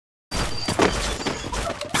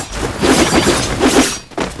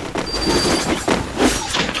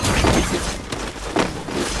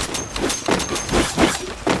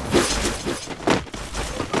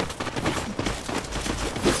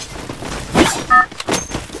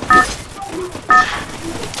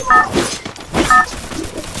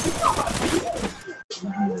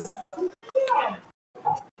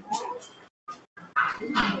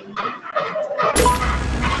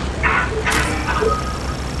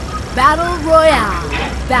Battle Royale.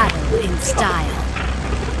 Battle in style.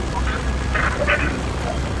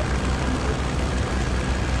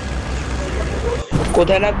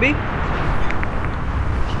 কোথায় নামবি?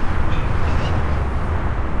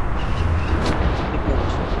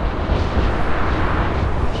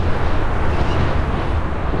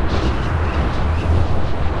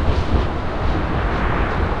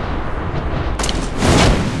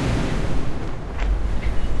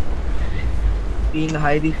 Ping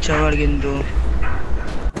high দিচ্ছে আমার কিন্তু।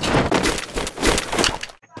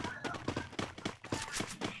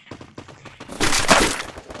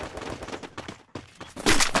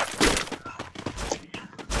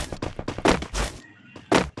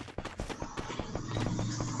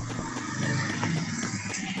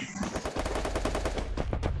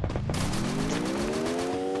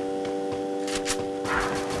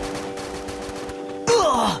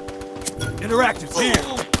 Interactive here.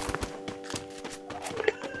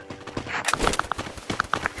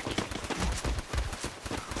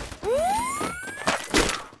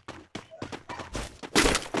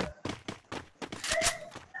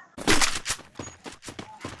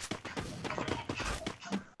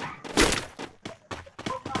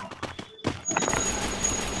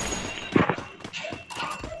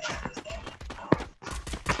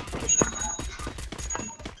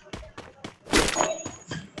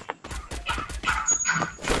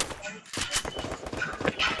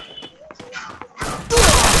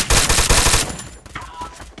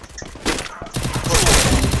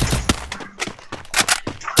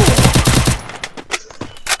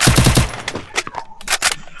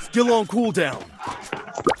 Still on cooldown.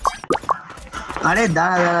 আরে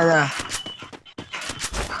দাঁড়া দাঁড়া দাঁড়া।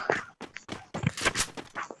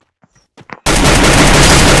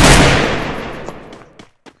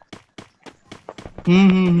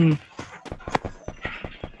 হুম।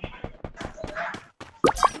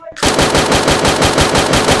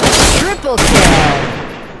 Triple kill.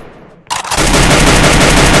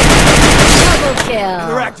 Double kill.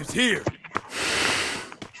 Interactive's here.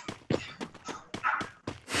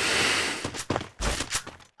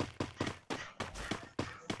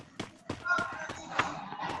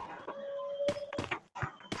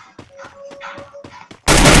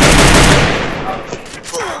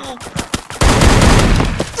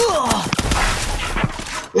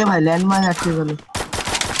 এ ভাই ল্যান্ডমাইন আটকে গেল।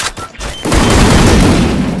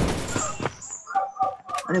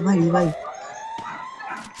 আরে ভাই ভাই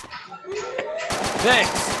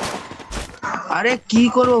আরে কি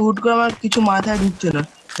করবো, হুট করে আমার কিছু মাথায় ঢুকছে না,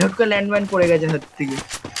 হুট করে ল্যান্ডমাইন পড়ে গেছে হাত থেকে।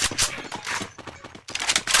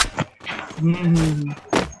 হুম।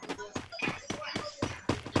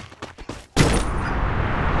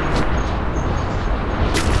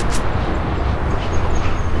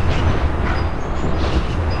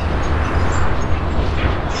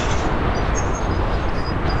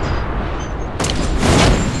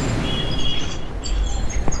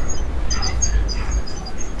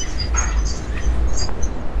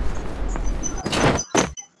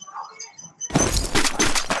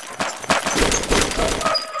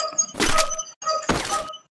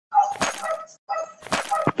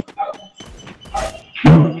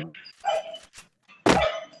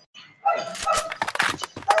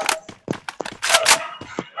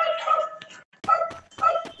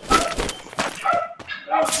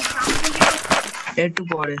 একটু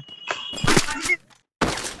পরে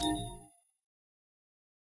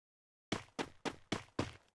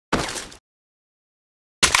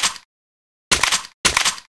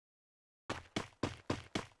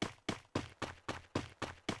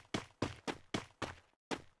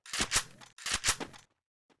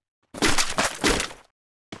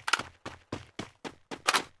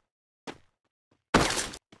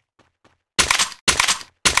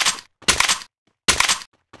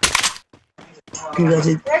ঠিক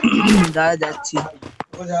আছে দাঁড়া যাচ্ছি।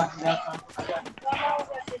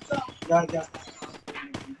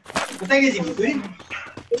 কোথায় গেছিস তুই?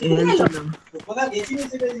 কোথায় গেছিস?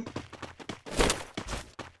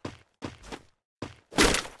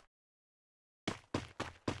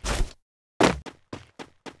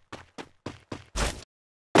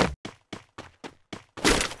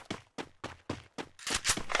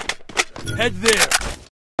 Head there.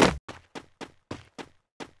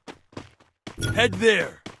 Head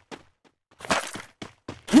there.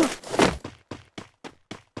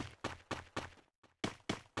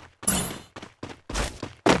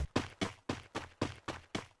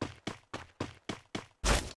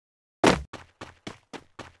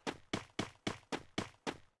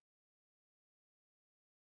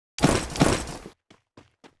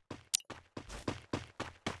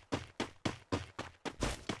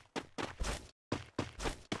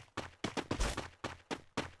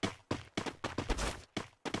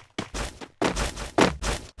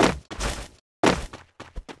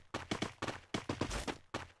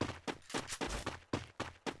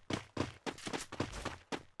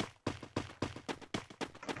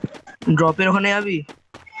 ড্রপের ওখানে যাবি?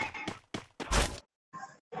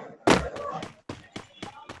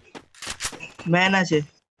 ম্যান আছে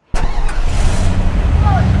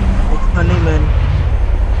ওখানে, ম্যান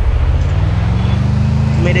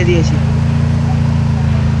মেরে দিয়েছি।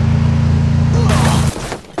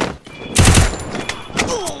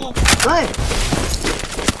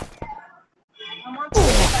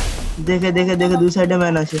 দেখে দেখে দেখে দুই সাইডে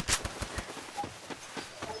ম্যান আছে।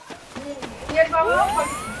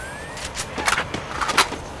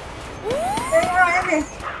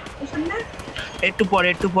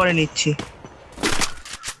 একটু পরে নিচ্ছি।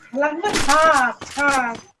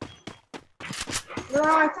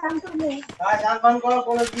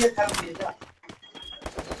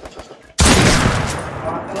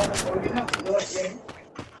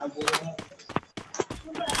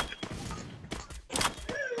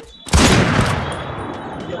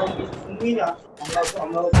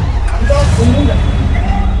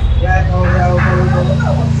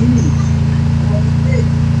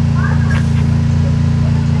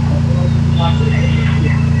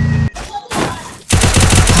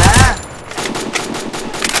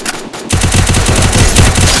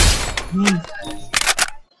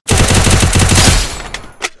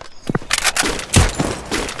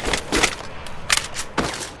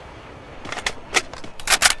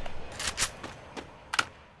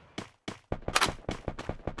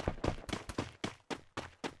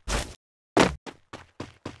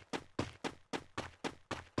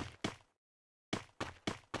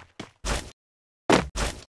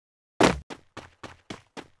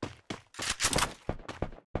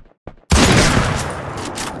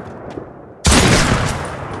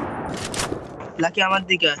 লাকি আমার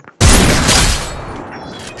দিকে আয়।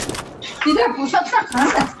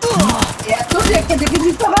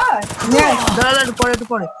 দাঁড়া একটু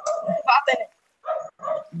পরে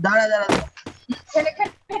দাঁড়া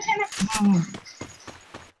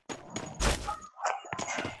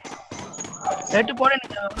একটু পরে নি,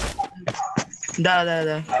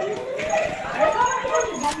 দাঁড়া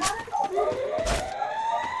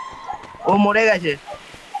ও মরে গেছে।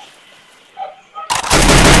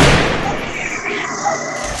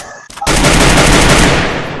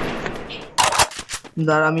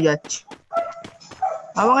 দাঁড়া আমি যাচ্ছি।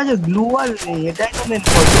 আমার কাছে গ্লু ওয়াল নেই, এটাই তো main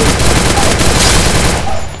problem.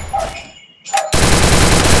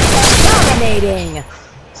 Dominating.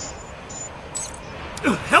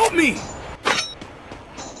 Help me!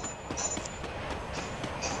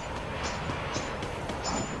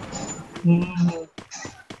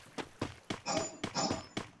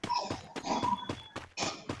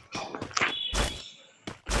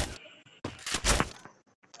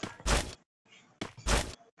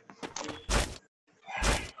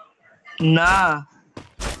 না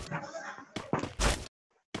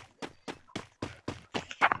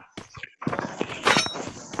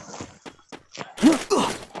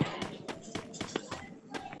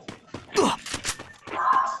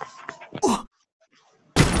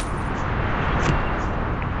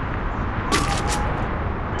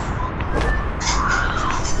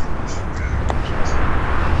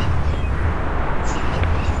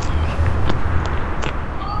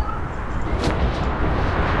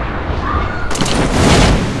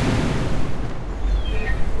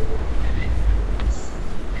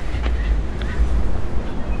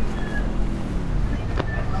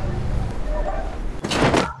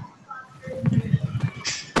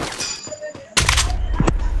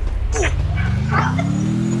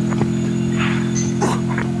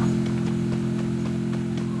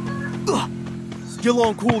Still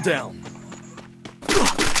on cooldown.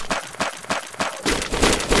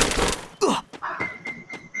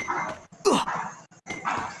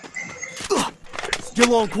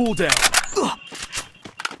 Still on cooldown.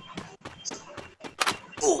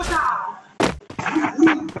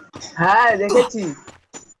 হ্যাঁ দেখেছি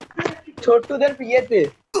ছোট্টুদের বিয়েতে।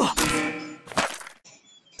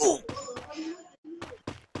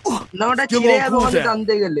 না ওটা ছিঁড়ে যাবে ওখানে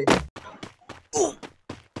টানতে গেলে।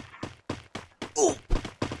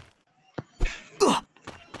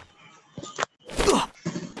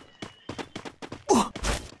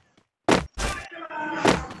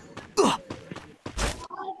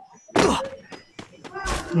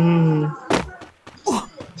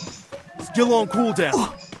 Still on cooldown.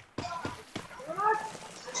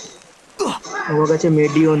 আমার কাছে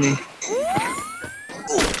মেডিও নেই।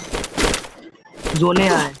 জোনে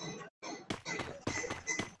আয়।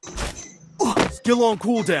 Still on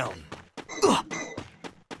cooldown.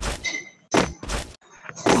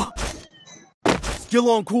 Still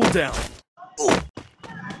on cooldown.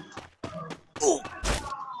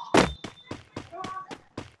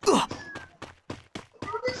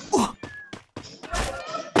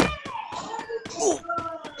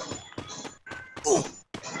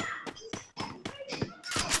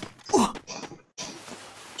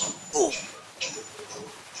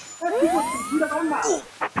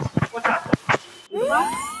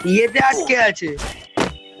 ইয়েতে আটকে আছে,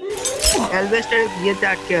 অ্যালবেস্টারের ইয়েতে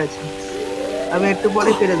আটকে আছে। আমি একটু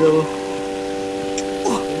পরে ফিরে দেবো।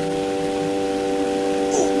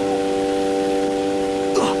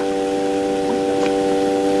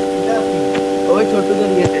 ওই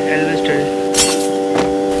ছোটদের ইয়েতে অ্যালবেস্টারে।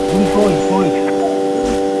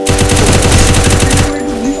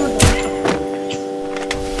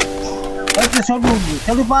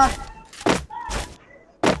 চলু পাক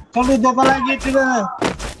চলু দোতলায় গিয়েছিল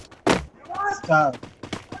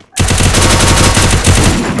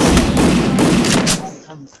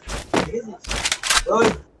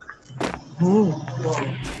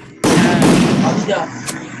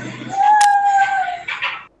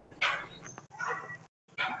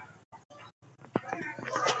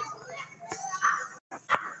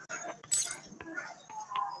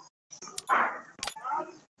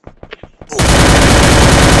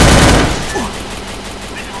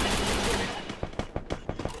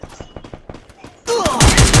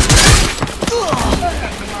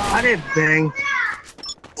আরে ব্যাং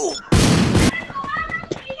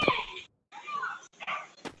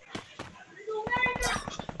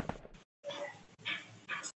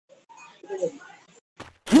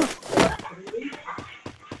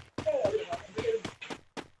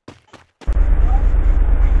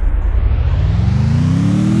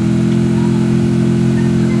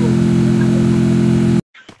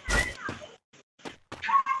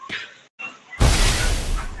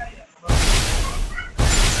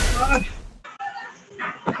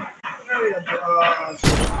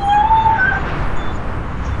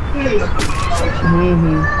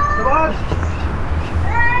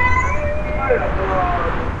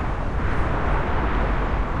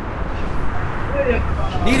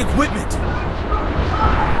Need equipment.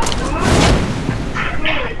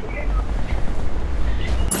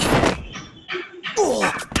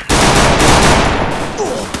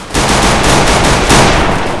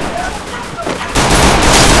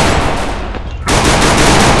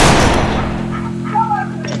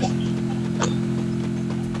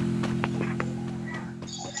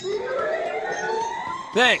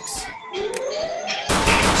 Thanks.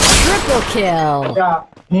 Triple kill.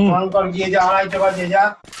 স্নান কর গিয়ে যা, 2:30 বাজে যা।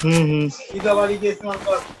 সিধা বাড়ি গিয়ে স্নান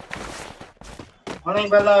কর, অনেক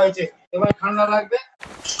বেলা হয়েছে। এবার ঠান্ডা লাগবে,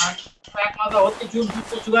 আর এক মাথা হচ্ছে চুল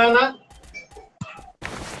ফুটতে শুকায় না।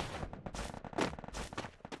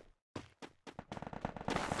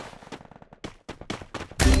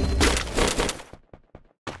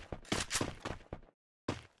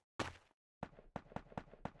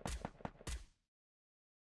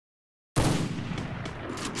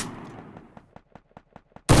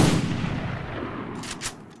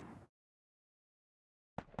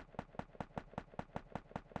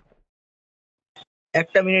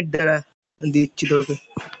 একটা মিনিট দাঁড়া, দিচ্ছি তোকে।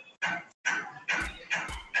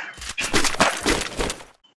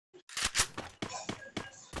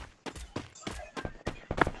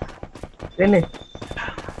 এনে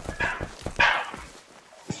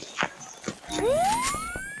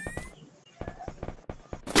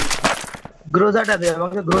গ্রোজাটা দে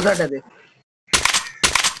আমাকে, গ্রোজাটা দে।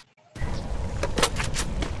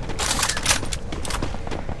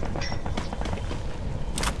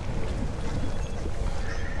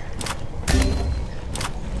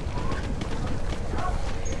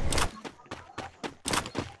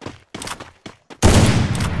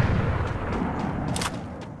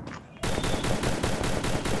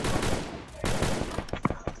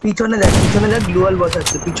 পিছনে দেখ, পিছনে দেখ, গ্লুয়াল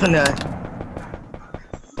বসাচ্ছে, পিছনে আয়।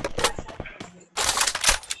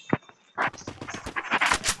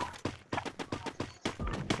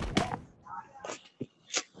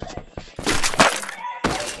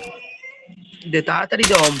 দে তাড়াতাড়ি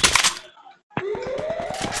জম।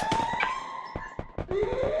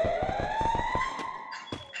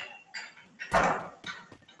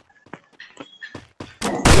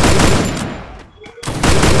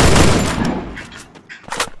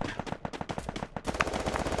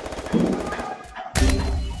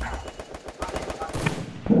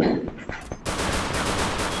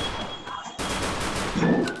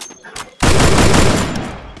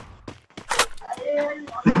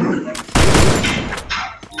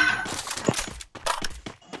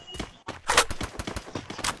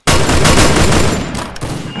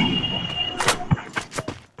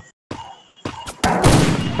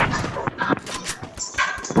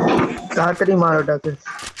 তাড়াতাড়ি মার ওটাকে।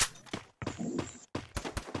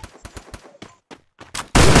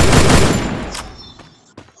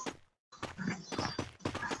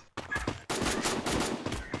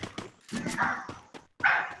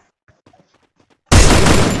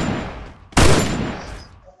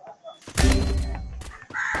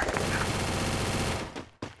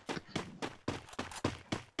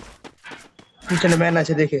 পিছনে ম্যান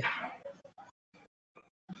আছে দেখে।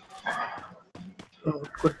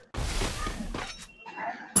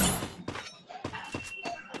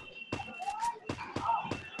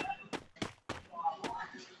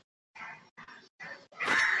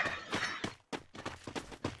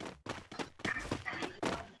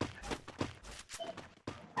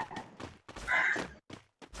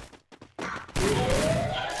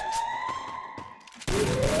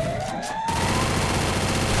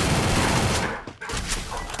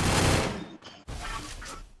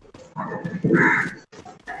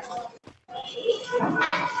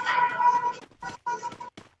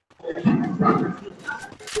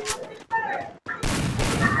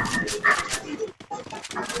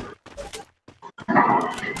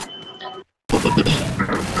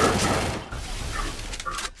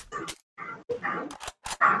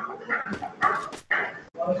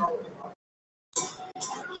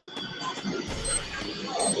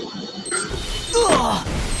 Ugh!